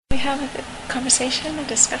have a conversation, a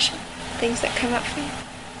discussion? Things that come up for you?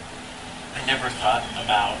 I never thought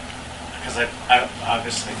about, because I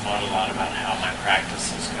obviously thought a lot about how my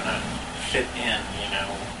practice is going to fit in,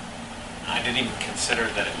 I didn't even consider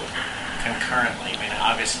that it would concurrently. I mean,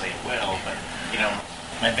 obviously it will, but,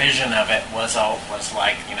 my vision of it was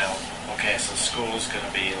like, okay, so school's going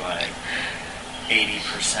to be like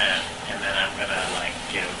 80%, and then I'm going to like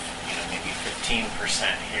give, maybe 15%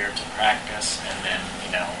 here to practice, and then,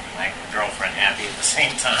 my girlfriend happy at the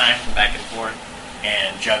same time, back and forth,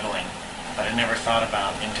 and juggling. But I never thought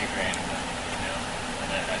about integrating them,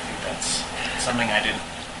 and I think that's something I didn't.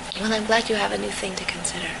 Well, I'm glad you have a new thing to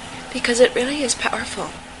consider, because it really is powerful.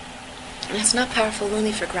 And it's not powerful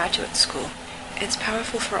only for graduate school. It's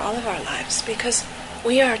powerful for all of our lives, because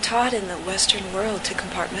we are taught in the Western world to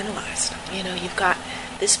compartmentalize. You've got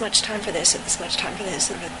this much time for this and this much time for this,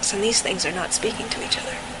 and these things are not speaking to each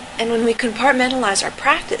other. And when we compartmentalize our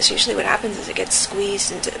practice, usually what happens is it gets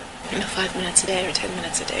squeezed into 5 minutes a day or 10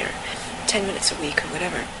 minutes a day or 10 minutes a week or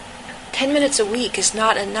whatever. 10 minutes a week is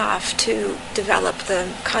not enough to develop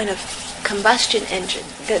the kind of combustion engine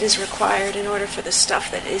that is required in order for the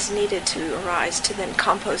stuff that is needed to arise to then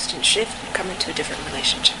compost and shift and come into a different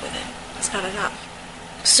relationship with it. It's not enough.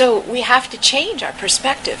 So we have to change our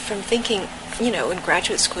perspective from thinking, in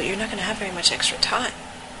graduate school you're not going to have very much extra time.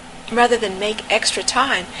 Rather than make extra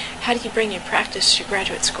time, how do you bring your practice to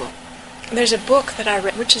graduate school? There's a book that I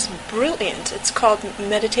read which is brilliant. It's called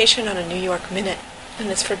Meditation on a New York Minute, and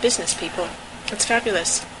it's for business people. It's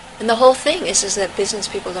fabulous. And the whole thing is that business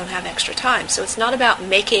people don't have extra time. So it's not about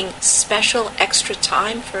making special extra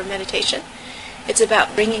time for meditation. It's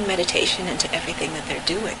about bringing meditation into everything that they're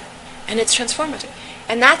doing. And it's transformative.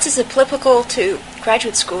 And that's as applicable to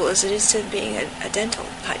graduate school as it is to being a dental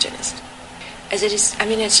hygienist. As it is,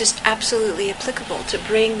 it's just absolutely applicable to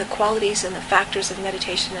bring the qualities and the factors of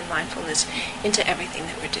meditation and mindfulness into everything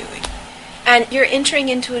that we're doing. And you're entering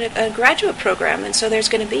into a graduate program, and so there's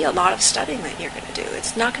going to be a lot of studying that you're going to do.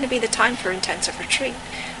 It's not going to be the time for intensive retreat.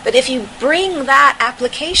 But if you bring that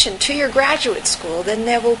application to your graduate school, then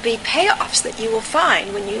there will be payoffs that you will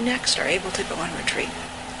find when you next are able to go on retreat.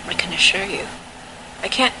 I can assure you. I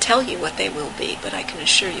can't tell you what they will be, but I can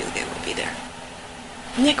assure you they will be there.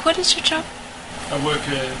 Nick, what is your job? I work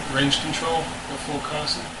at range control at Fort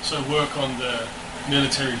Carson, so I work on the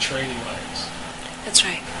military training lanes. That's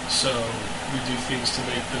right. So we do things to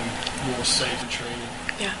make them more safe for training.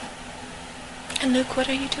 Yeah. And Luke, what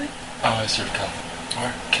are you doing? Oh, I serve coffee.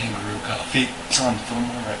 Or kangaroo coffee. It's on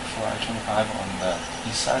Fillmore right before I-25 on the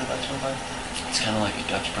east side of I-25. It's kind of like a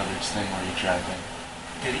Dutch Brothers thing where you drive in.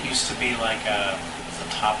 Did it used to be like a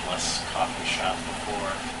topless coffee shop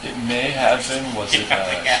before? It may have been. Was it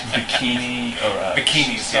bikini or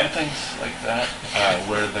bikinis? Something like that,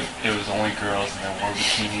 where it was only girls and they wore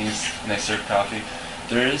bikinis and they served coffee.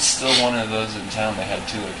 There is still one of those in town. They had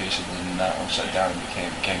 2 locations, and that one shut down and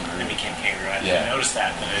became Kangaroo. It became Kangaroo. I noticed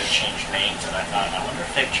that it had changed names, and I thought, I wonder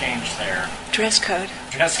if they've changed their dress code.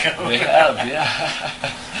 They have, yeah.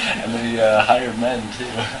 And they hire men too.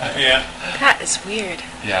 Yeah. That is weird.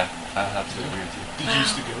 Yeah, I have to agree with you. Did you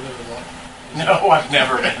used to go there a lot? No, I've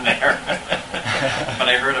never been there,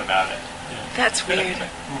 but I heard about it. That's weird.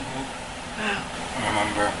 Mm-hmm. Wow. I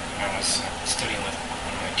remember when I was studying with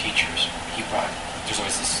one of my teachers, there's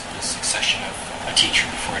always this succession of a teacher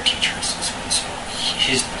before a teacher. So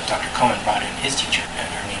Dr. Cohen brought in his teacher, and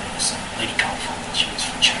her name was Lady Kung Fu. She was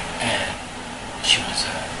from China, and she was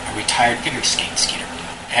a retired figure skater.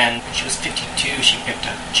 And when she was 52, she picked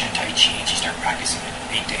up Chen Tai Chi, and she started practicing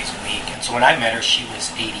it 8 days a week. And so when I met her, she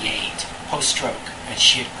was 88, post-stroke, and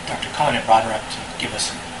Dr. Cohen had brought her up to give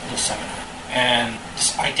us a little seminar. And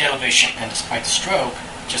despite the elevation and despite the stroke,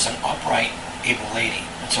 just an upright, able lady.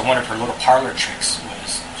 And so one of her little parlor tricks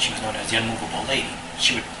was she was known as the unmovable lady.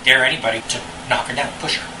 She would dare anybody to knock her down,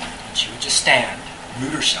 push her. And she would just stand,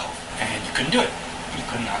 root herself, and you couldn't do it. You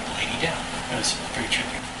couldn't knock the lady down. It was pretty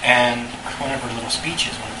tricky. And one of her little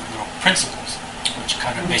speeches, one of her little principles, which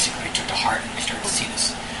kind of basically took to heart, and we started to see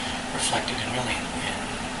this reflected in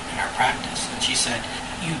our practice. And she said,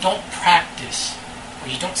 you don't practice, or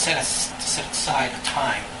you don't set aside a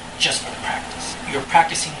time just for the practice. You're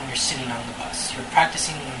practicing when you're sitting on the bus. You're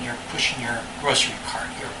practicing when you're pushing your grocery cart.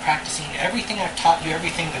 You're practicing everything I've taught you,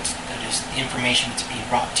 everything that is the information that's being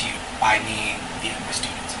brought to you by me, via my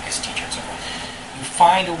students, and his teacher, and so forth. You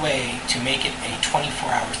find a way to make it a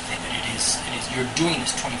 24-hour thing. And it is you're doing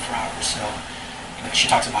this 24 hours. So, she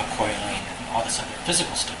talks about coiling and all this other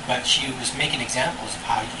physical stuff, but she was making examples of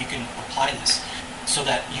how you can apply this so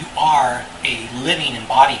that you are a living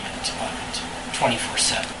embodiment of it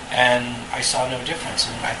 24/7. And I saw no difference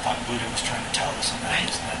in what I thought Buddha was trying to tell us, and that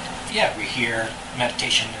is that yeah, we're here,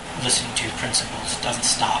 meditation, listening to principles doesn't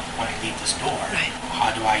stop when I leave this door. Right.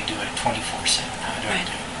 How do I do it 24/7? How do I Right.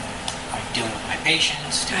 do it? I'm dealing with my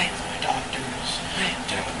patients, dealing Right. with my doctors, Right.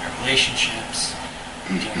 dealing with my relationships,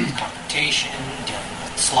 dealing with confrontation, dealing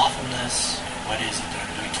with slothfulness. What is it that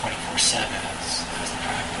I'm doing 24/7 as the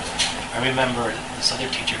practice? I remember this other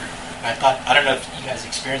teacher, I don't know if you guys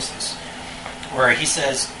experienced this, where he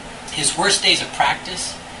says his worst days of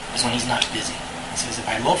practice is when he's not busy. He says if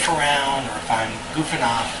I loaf around or if I'm goofing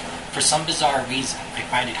off, for some bizarre reason, I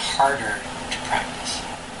find it harder to practice.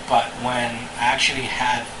 But when I actually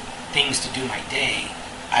have things to do my day,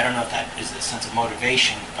 I don't know if that is a sense of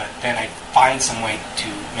motivation, but then I find some way to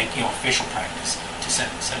make official practice to set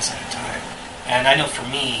aside time. And I know for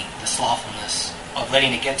me, the slothfulness of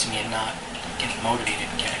letting it get to me and not getting motivated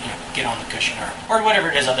and get on the cushion or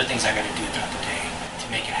whatever it is, other things I got to do throughout the day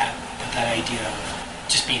to make it happen. But that idea of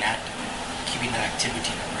just being active, keeping that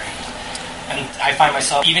activity in the brain. And I find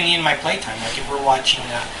myself, even in my playtime, like if we're watching,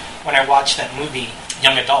 when I watched that movie,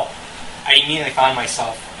 Young Adult, I immediately found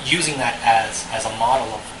myself using that as a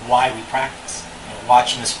model of why we practice.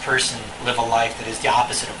 Watching this person live a life that is the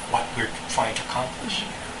opposite of what we're trying to accomplish.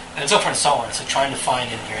 And so forth and so on. So trying to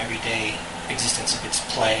find in your everyday existence, if it's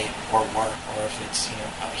play or work, or if it's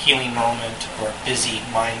a healing moment or a busy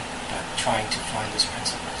mind, but trying to find those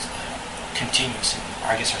principles that continues in,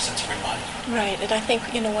 I guess, our sense of embodiment. Right, and I think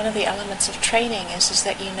one of the elements of training is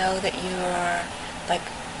that you know that you are like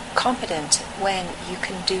competent when you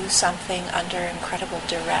can do something under incredible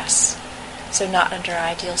duress. So not under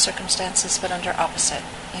ideal circumstances, but under opposite,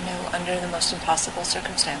 under the most impossible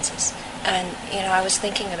circumstances. And, I was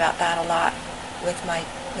thinking about that a lot with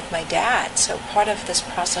my dad. So part of this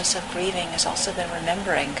process of grieving has also been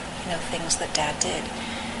remembering, things that Dad did.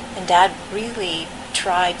 And Dad really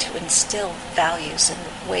tried to instill values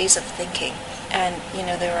and ways of thinking. And,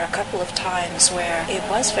 there were a couple of times where it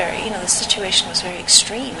was very, the situation was very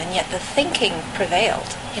extreme, and yet the thinking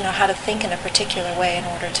prevailed, how to think in a particular way in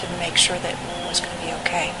order to make sure that it was going to be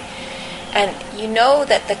okay. And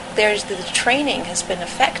that the training has been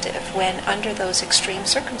effective when under those extreme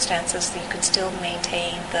circumstances you can still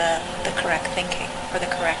maintain the correct thinking or the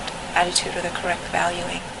correct attitude or the correct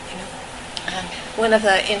valuing. And one of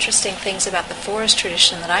the interesting things about the forest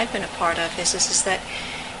tradition that I've been a part of is that,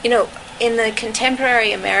 in the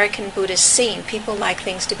contemporary American Buddhist scene, people like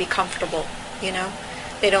things to be comfortable,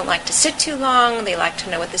 They don't like to sit too long. They like to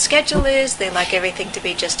know what the schedule is. They like everything to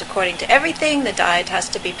be just according to everything. The diet has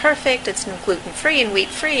to be perfect. It's gluten-free and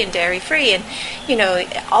wheat-free and dairy-free and,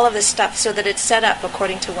 all of this stuff so that it's set up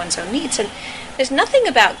according to one's own needs. And there's nothing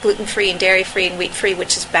about gluten-free and dairy-free and wheat-free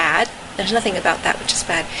which is bad. There's nothing about that which is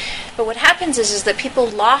bad. But what happens is that people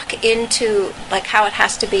lock into how it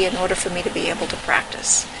has to be in order for me to be able to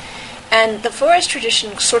practice. And the forest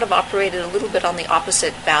tradition sort of operated a little bit on the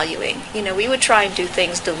opposite valuing. We would try and do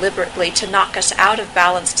things deliberately to knock us out of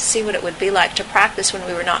balance to see what it would be like to practice when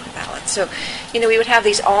we were not in balance. So, we would have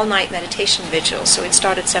these all-night meditation vigils. So we'd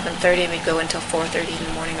start at 7:30 and we'd go until 4:30 in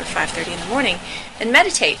the morning or 5:30 in the morning and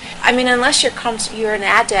meditate. I mean, unless you're an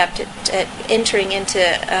adept at entering into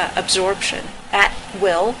absorption at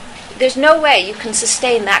will, there's no way you can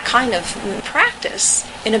sustain that kind of practice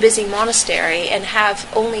in a busy monastery and have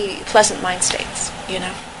only pleasant mind states,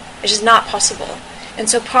 It's just not possible. And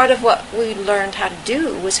so part of what we learned how to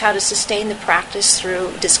do was how to sustain the practice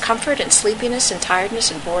through discomfort and sleepiness and tiredness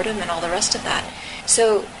and boredom and all the rest of that.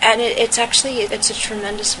 So, and it's a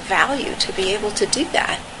tremendous value to be able to do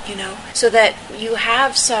that, so that you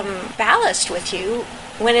have some ballast with you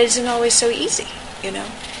when it isn't always so easy,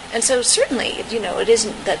 And so certainly, it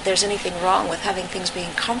isn't that there's anything wrong with having things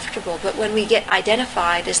being comfortable, but when we get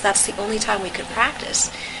identified as that's the only time we could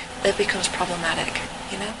practice, that becomes problematic,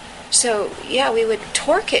 So, we would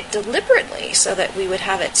torque it deliberately so that we would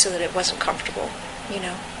have it so that it wasn't comfortable,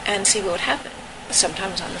 and see what would happen.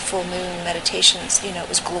 Sometimes on the full moon meditations, it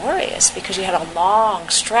was glorious because you had a long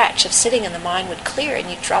stretch of sitting and the mind would clear and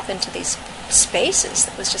you'd drop into these spaces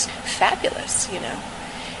that was just fabulous,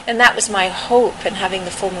 And that was my hope in having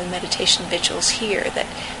the full moon meditation vigils here, that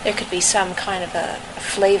there could be some kind of a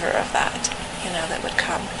flavor of that, that would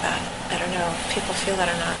come with that. I don't know if people feel that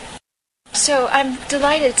or not. So I'm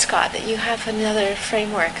delighted, Scott, that you have another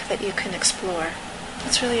framework that you can explore.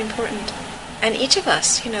 That's really important. And each of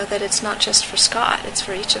us, that it's not just for Scott, it's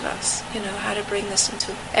for each of us, how to bring this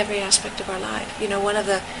into every aspect of our life. One of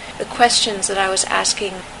the questions that I was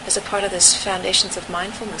asking as a part of this Foundations of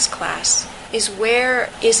Mindfulness class is, where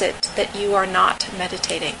is it that you are not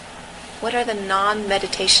meditating? What are the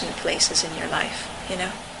non-meditation places in your life,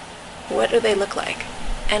 What do they look like?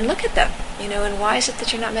 And look at them, and why is it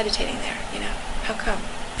that you're not meditating there, How come?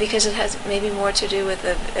 because it has maybe more to do with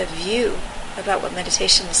a view about what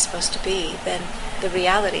meditation is supposed to be than the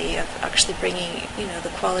reality of actually bringing,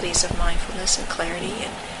 the qualities of mindfulness and clarity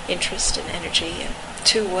and interest and energy and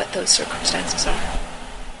to what those circumstances are.